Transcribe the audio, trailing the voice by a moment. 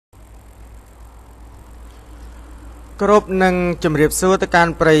គ្រប់នឹងជំរាបសួរទៅកា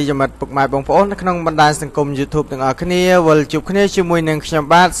ន់ប្រិយមិត្តពុកម៉ែបងប្អូននៅក្នុងបណ្ដាញសង្គម YouTube ទាំងអស់គ្នាវិលជួបគ្នាជាមួយនឹងខ្ញុំ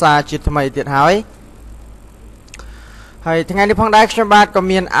បាទសារជាថ្មីទៀតហើយថ្ងៃនេះផងដែរខ្ញុំបាទក៏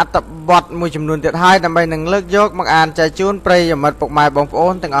មានអត្ថបទមួយចំនួនទៀតហើយដើម្បីនឹងលើកយកមកអានចែកជូនប្រិយមិត្តពុកម៉ែបងប្អូ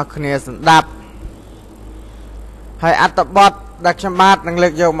នទាំងអស់គ្នាស្ដាប់ហើយអត្ថបទដែលខ្ញុំបាទនឹងលើ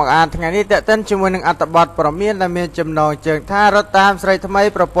កយកមកអានថ្ងៃនេះតេតិនជាមួយនឹងអត្ថបទព័ត៌មានដែលមានចំណងជើងថារត់តាមស្រីថ្មី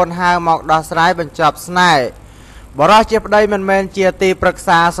ប្រពន្ធហៅមកដោះស្រាយបញ្ចប់ស្នេហ៍បរិសុទ្ធជាប្តីមិនមែនជាទីប្រឹក្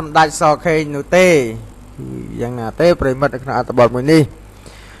សាសម្ដេចសខេងនោះទេយ៉ាងណាទេប្រិយមិត្តនៅក្នុងអត្ថបទមួយនេះ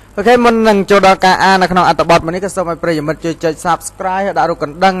អូខេមុននឹងចូលដល់ការអាននៅក្នុងអត្ថបទមួយនេះក៏សូមឲ្យប្រិយមិត្តជួយចុច Subscribe ហើយដាក់រូបក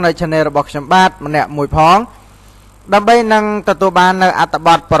ណ្ដឹងនៅ Channel របស់ខ្ញុំបាទម្នាក់មួយផងដើម្បីនឹងទទួលបាននៅអត្ថប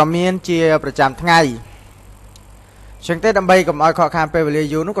ទព័ត៌មានជាប្រចាំថ្ងៃជាងទេដើម្បីកុំឲ្យខកខានពេលវេលា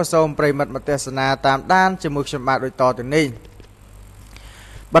យូរនោះក៏សូមប្រិយមិត្តមកទស្សនាតាមដានជាមួយខ្ញុំបាទដូចតទៅនេះ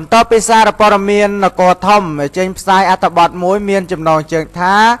បន្ទាប់ពីសារព័ត៌មាននគរធំចេញផ្សាយអត្ថបទមួយមានចំណងជើង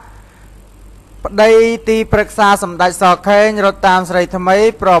ថាប្តីទីប្រឹក្សាសម្ដេចសខេងរត់តាមស្រីថ្មី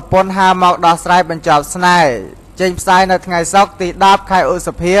ប្រពន្ធហៅមកដោះស្រាយបញ្ចប់ស្នេហ៍ចេញផ្សាយនៅថ្ងៃសុក្រទី10ខែឧស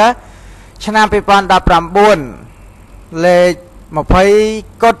ភាឆ្នាំ2019លេខ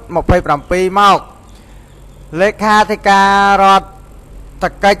20 27 មកលេខាធិការរដ្ឋ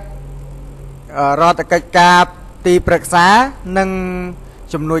កិច្ចការទីប្រឹក្សានិង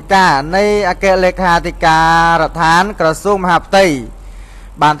ជំនួយការនៃអគ្គលេខាធិការដ្ឋានក្រសួងមហាផ្ទៃ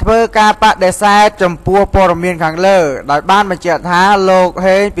បានធ្វើការបដិសេធចំពោះព័ត៌មានខាងលើដោយបានបញ្ជាក់ថាលោក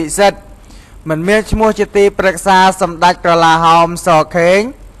ហេងពិសិដ្ឋមិនមានឈ្មោះជាទីប្រឹក្សាសម្ដេចក្រឡាហោមសខេង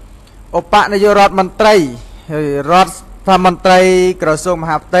ឧបនាយករដ្ឋមន្ត្រីរដ្ឋមន្ត្រីក្រសួងម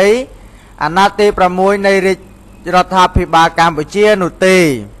ហាផ្ទៃអាណត្តិទី6នៃរាជរដ្ឋាភិបាលកម្ពុជានោះទេ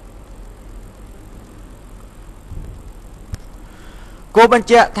គូបញ្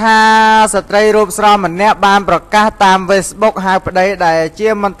ជាក់ថាស្ត្រីរូបស្រស់ម្នាក់បានប្រកាសតាម Facebook ហៅប្តីដែលជា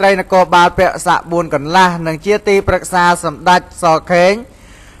មន្ត្រីនគរបាលពាក់សាក4កន្លះនិងជាទីប្រឹក្សាសម្ដេចសខេង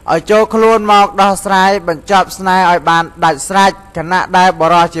ឲ្យចូលខ្លួនមកដោះស្រាយបញ្ចប់ស្នេហ៍ឲ្យបានដាច់ស្រេចខណៈដែលប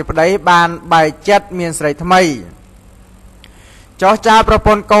រិសុទ្ធជាប្តីបានបែកចិត្តមានស្រីថ្មីចោះចោលប្រព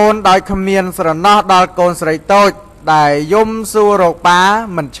ន្ធកូនដោយគ្មានស្រណោះដល់កូនស្រីតូចដែលយំសួររកប៉ា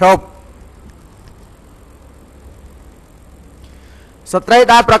មិនឈប់ស្ត្រី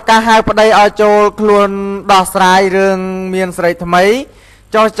ដែលប្រកាសហៅប្តីឲ្យចូលខ្លួនដោះស្រាយរឿងមានស្រីថ្មី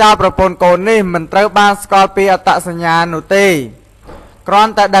ចោះចោលប្រពន្ធកូននេះមិនត្រូវបានស្គាល់ពីអត្តសញ្ញាណនោះទេគ្រា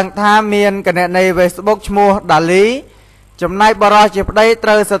ន់តែដឹងថាមានគណនី Facebook ឈ្មោះ Daily ចំណែកបរិសុទ្ធជាប្តីត្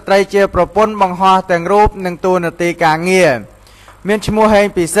រូវស្ត្រីជាប្រពន្ធបង្ហោះទាំងរូបនិងតួនាទីការងារមានឈ្មោះហេង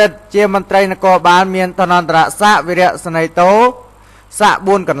ពិសិដ្ឋជាមន្ត្រីនគរបាលមានឋានន្តរស័ក្តិវីរៈស្នេហ៍តោសាក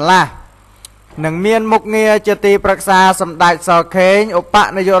4កន្លះនិងមានមុខងារជាទីប្រឹក្សាសម្ដេចសខេងឧប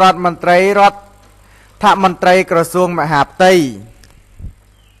នាយករដ្ឋមន្ត្រីរដ្ឋមន្ត្រីក្រសួងមហាផ្ទៃ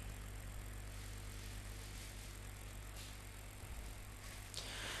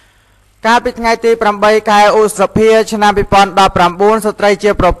កាលពីថ្ងៃទី8ខែឧសភាឆ្នាំ2019ស្ត្រី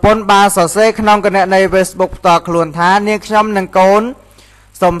ជាប្រពន្ធបានសរសេរក្នុងគណនី Facebook ផ្ទាល់ខ្លួនថានាងខ្ញុំនិងកូន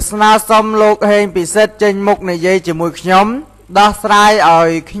សូមស្នើសុំលោកហេងពិសិដ្ឋចេញមុខនិយាយជាមួយខ្ញុំដោះស្រាយឲ្យ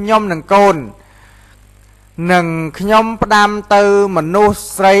ខ្ញុំនិងកូននិងខ្ញុំផ្ដាំទៅមនុស្ស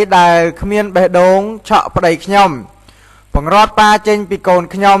ស្រីដែលគ្មានបេះដូងឆក់ប្តីខ្ញុំបង្រត់ប៉ាចេញពីកូន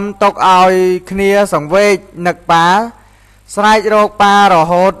ខ្ញុំទុកឲ្យគ្នាសង្វេគនឹកប៉ាស្រែករោគប៉ារ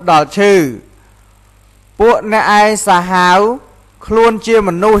ហូតដល់ឈឺពួកអ្នកឯងសាហាវខ្លួនជាម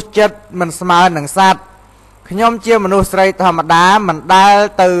នុស្សចិត្តមិនស្មើនឹងសត្វខ្ញុំជាមនុស្សស្រីធម្មតាមិនដែល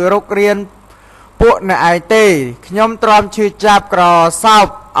ទៅរុករៀនពួកអ្នកឯងទេខ្ញុំទ្រាំឈឺចាប់ក្រសោប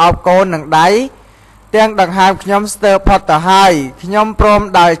អោបកូននឹងដៃទាំងដង្ហើមខ្ញុំស្ទើរផុតទៅហើយខ្ញុំព្រម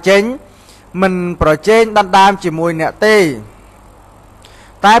ដើរចេញមិនប្រជែងដណ្ដើមជាមួយអ្នកទេ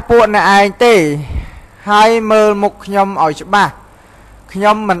តែពួកអ្នកឯងទេហើយមើលមុខខ្ញុំឲ្យច្បាស់ខ្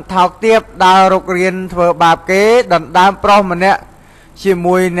ញុំមិនថោកទាបដើររុករៀនធ្វើបាបគេដណ្ដើមប្រុសម្នាក់ជា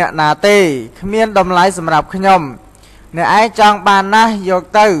មួយអ្នកណាទេគ្មានតម្លៃសម្រាប់ខ្ញុំអ្នកឯងចង់បានណាស់យក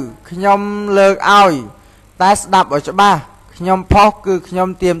ទៅខ្ញុំលើកឲ្យតែស្ដាប់ឲ្យច្បាស់ខ្ញុំផុសគឺខ្ញុំ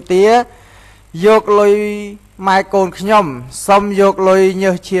ទាមទារយកលុយម៉ែកូនខ្ញុំសុំយកលុយ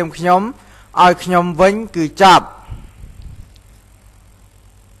ញើសឈាមខ្ញុំឲ្យខ្ញុំវិញគឺចប់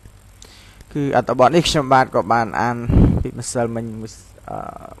គឺអត្ថបទនេះខ្ញុំបាទក៏បានអានពីម្សិលមិញ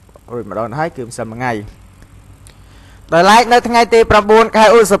រួចម្ដងហើយគឺម្សិលមួយថ្ងៃដោយឡែកនៅថ្ងៃទី9ខែ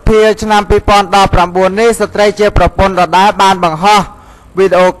ឧសភាឆ្នាំ2019នេះស្ត្រីជាប្រពន្ធដដែលបានបង្ហោះវី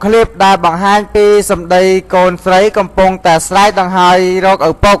ដេអូឃ្លីបដែលបង្ហាញពីសម្ដីកូនស្រីកំពុងតែស្រែកដង្ហើយរក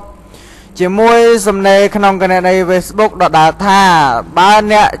ឪពុក ជាមួយសំណេរក្នុងគណនី Facebook ដដែលថាបើ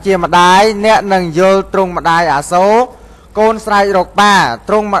អ្នកជាម្ដាយអ្នកនឹងយល់ទ្រង់ម្ដាយអាសូរកូនស្រែករកប៉ា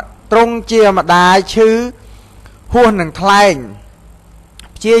ទ្រង់ជាម្ដាយឈឺហួសនឹងថ្លែង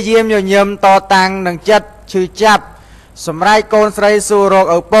ព្យាយាមញញឹមតតាំងនឹងចិត្តឈឺចាប់សម្រែកកូនស្រីសួររក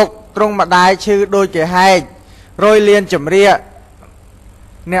ឪពុកទ្រង់ម្ដាយឈឺដូចគេហែករយលៀនចម្រៀក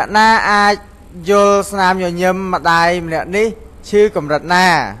អ្នកណាអាចយល់ស្នាមញញឹមម្ដាយម្នាក់នេះឈឺកម្រិតណា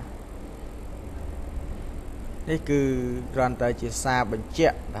នេះគឺគ្រាន់តែជាសារបញ្ជា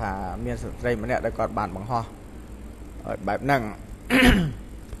ក់ថាមានស្ត្រីម្នាក់ដែលគាត់បានបង្ហោះឲ្យបែបហ្នឹង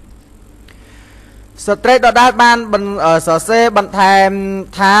ស្ត្រីដដែលបានសរសេរបន្ថែម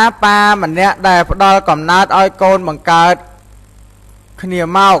ថាប៉ាម្នាក់ដែលផ្ដល់កំណើតឲ្យកូនបង្កើតគ្នា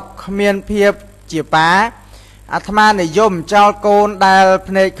មកគ្មានភាពជាប៉ាអាត្មានិយមចោលកូនដែល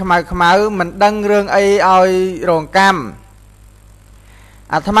ភ្នែកខ្មៅមិនដឹងរឿងអីឲ្យរងកម្ម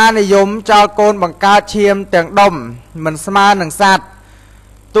អាត្មានិយមចោលកូនបង្កើតឈាមទាំងដុំមិនស្មើនឹងសត្វ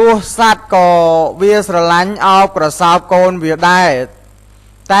ទោះសត្វក៏វាស្រឡាញ់អោបក្រសោបកូនវាដែរ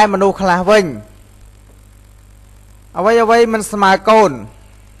តែមនុស្សខ្លះវិញអ្វីមិនស្មើកូន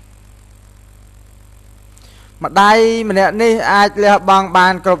ម្ដាយម្នាក់នេះអាចលះបង់បា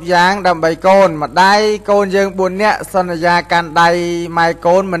នគ្រប់យ៉ាងដើម្បីកូនម្ដាយកូនយើង4នាក់សន្យាកាន់ដៃម៉ែ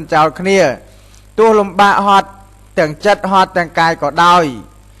កូនមិនចោលគ្នាទោះលំបាកហត់ទាំងចិត្តហត់ទាំងកាយក៏ដោយ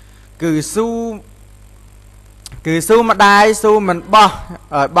គឺស៊ូម្ដាយស៊ូមិនបោះ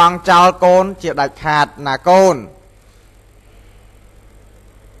ឲ្យបង់ចោលកូនជាដាច់ខាតណាកូន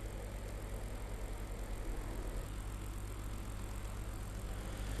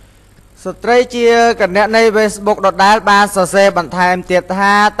ស្ត្រីជាគណនី Facebook ដដែលបានសរសេរបន្ថែមទៀត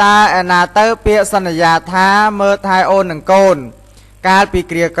ថាតើឯណាទៅពាក្យសន្យាថាមើលថែអូននឹងកូនកាលពី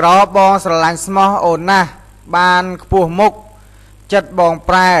គ្រាក្របងស្រឡាញ់ស្មោះអូនណាស់បានខ្ពស់មុខចិត្តបង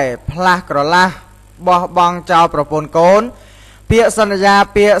ប្រែផ្លាស់ក្រឡាស់បោះបង់ចោលប្រពន្ធកូនពាក្យសន្យា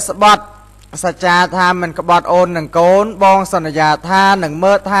ពាក្យស្បត់សច្ចាថាមិនក្បត់អូននឹងកូនបងសន្យាថានឹង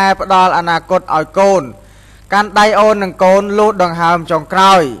មើលថែផ្ដល់អនាគតឲ្យកូនកាន់ដៃអូននឹងកូនលូតដង្ហើមចុងក្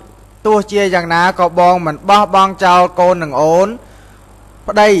រោយទោះជាយ៉ាងណាក៏បងមិនបោះបង់ចោលកូននឹងអូន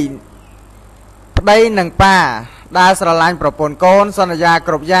ប្តីនឹងប៉ាដែលស្រឡាញ់ប្រពន្ធកូនសន្យា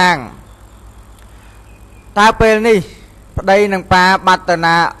គ្រប់យ៉ាងតើពេលនេះប្តីនឹងប៉ាបាត់ទៅ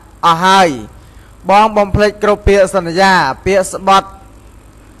ណាអស់ហើយបងបំភ្លេចគ្រប់ពាក្យសន្យាពាក្យស្បត់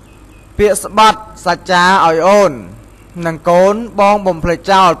សច្ចាឲ្យអូននឹងកូនបងបំភ្លេច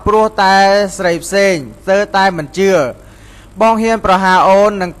ចោលព្រោះតែស្រីផ្សេងស្ទើរតែមិនជឿបងហ៊ានប្រហារអូ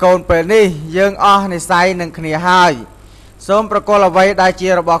ននឹងកូនពេលនេះយើងអស់និស្ស័យនឹងគ្នាហើយសូមប្រគល់អ្វីដែលជា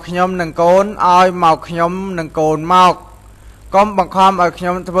របស់ខ្ញុំនឹងកូនឲ្យមកខ្ញុំនឹងកូនមកកុំបង្ខំឲ្យខ្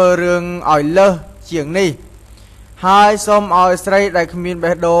ញុំធ្វើរឿងឲ្យលើសជាងនេះហើយសូមឲ្យស្រីដែលគ្មាន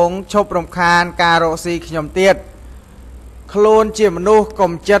បេះដូងឈប់រំខានការរកស៊ីខ្ញុំទៀតខ្លួនជាមនុស្ស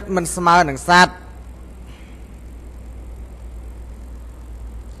កុំចិត្តមិនស្មើនឹងសត្វ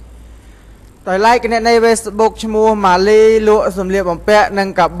ដោយឡែកគណនី Facebook ឈ្មោះម៉ាលីលក់សម្លៀកបំពាក់និង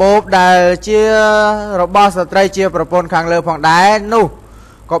កាបូបដែលជារបស់ស្ត្រីជាប្រពន្ធខាងលើផងដែរនោះ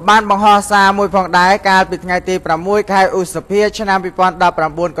ក៏បានបង្ហោះសារមួយផងដែរកាលពីថ្ងៃទី6ខែឧសភាឆ្នាំ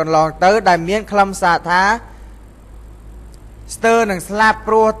2019កន្លងទៅដែលមានខ្លឹមសារថាស្ទើរនឹងស្លាប់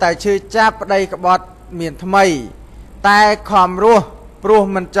ព្រោះតែឈឺចាប់ប្តីក្បត់មានថ្មីតែខំរស់ព្រោះ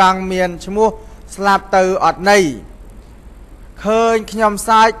មិនចង់មានឈ្មោះស្លាប់ទៅអត់ន័យឃើញខ្ញុំ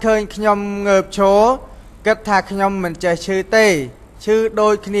សើចឃើញខ្ញុំងើបឈរគិតថាខ្ញុំមិនចេះឈឺទេឈឺដូ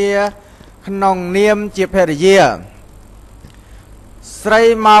ចគ្នាក្នុងនាមជាភរិយាស្រី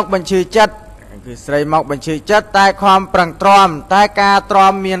មកបញ្ឈឺចិត្តគឺស្រីមកបញ្ឈឺចិត្តតែខំប្រឹងទ្រាំតែការទ្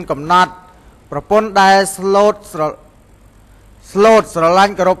រាំមានកំណត់ប្រពន្ធដែលស្លូតស្រឡា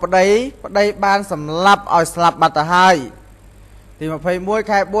ញ់គោរពប្តីបានសម្លាប់ឲ្យស្លាប់បាត់ទៅហើយទី21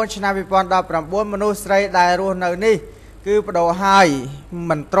ខែ4ឆ្នាំ2019មនុស្សស្រីដែលរស់នៅនេះគឺបដូរហើយ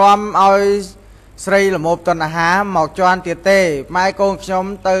មិនទ្រាំឲ្យស្រីល្មមតណ្ហាមកជន់ទៀតទេម៉ែកូនខ្ញុំ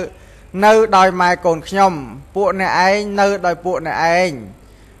ទៅនៅដោយម៉ែកូនខ្ញុំពួកអ្នកឯងនៅដោយពួកអ្នកឯង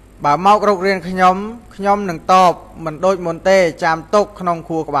បើមករករៀនខ្ញុំនឹងតបមិនដូចមុនទេចាំទុកក្នុង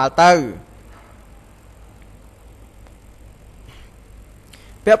ខួរក្បាលទៅ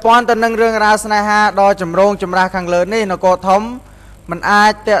ពាក់ព័ន្ធទៅនឹងរឿងរ៉ាវស្នេហាដ៏ចម្រូងចម្រាសខាងលើនេះនគរធំមិនអា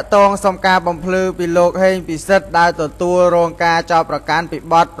ចតាក់ទងសំការបំភ្លឺពីលោកហេងពិសិដ្ឋដែលទទួលរងការចោទប្រកាន់ពី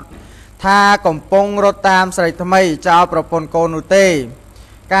បទថាកំពុងរត់តាមស្រីថ្មីចោលប្រពន្ធកូននោះទេ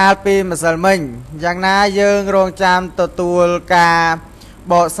កាលពីម្សិលមិញយ៉ាងណាយើងរងចាំទទួលការ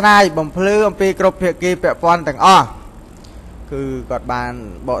បកស្រាយបំភ្លឺអំពីគ្រប់ភាគីពាក់ព័ន្ធទាំងអស់គឺគាត់បាន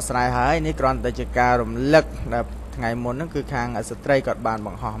បកស្រាយហើយនេះគ្រាន់តែជាការរំលឹកដែលថ្ងៃមុនហ្នឹងគឺខាងស្ត្រីគាត់បានប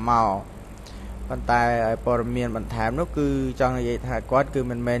ង្ហោះមក ប៉ុន្តែព័ត៌មានបន្ថែមនោះគឺចង់និយាយថាគាត់គឺ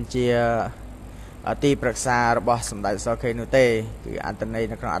មិនមែនជាទីប្រឹក្សារបស់សម្ដេចសុខេនោះទេគឺអត្តន័យ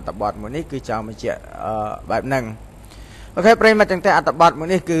នៅក្នុងអត្ថបទមួយនេះគឺចង់បញ្ជាក់បែបហ្នឹងអូខេប្រិយមិត្តទាំងតែអត្ថបទមួយ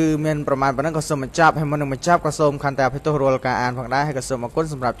នេះគឺមានប្រមាណប៉ុណ្ណឹងក៏សូមបញ្ចប់ហើយមុននឹងបញ្ចប់ក៏សូមខន្តីអភ័យទោសរាល់ការអានផងដែរហើយក៏សូមអរគុណ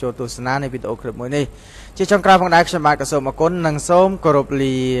សម្រាប់ចូលទស្សនានៃវីដេអូឃ្លីបមួយនេះជាចុងក្រោយផងដែរខ្ញុំបាទក៏សូមអរគុណនិងសូមគោរព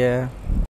លា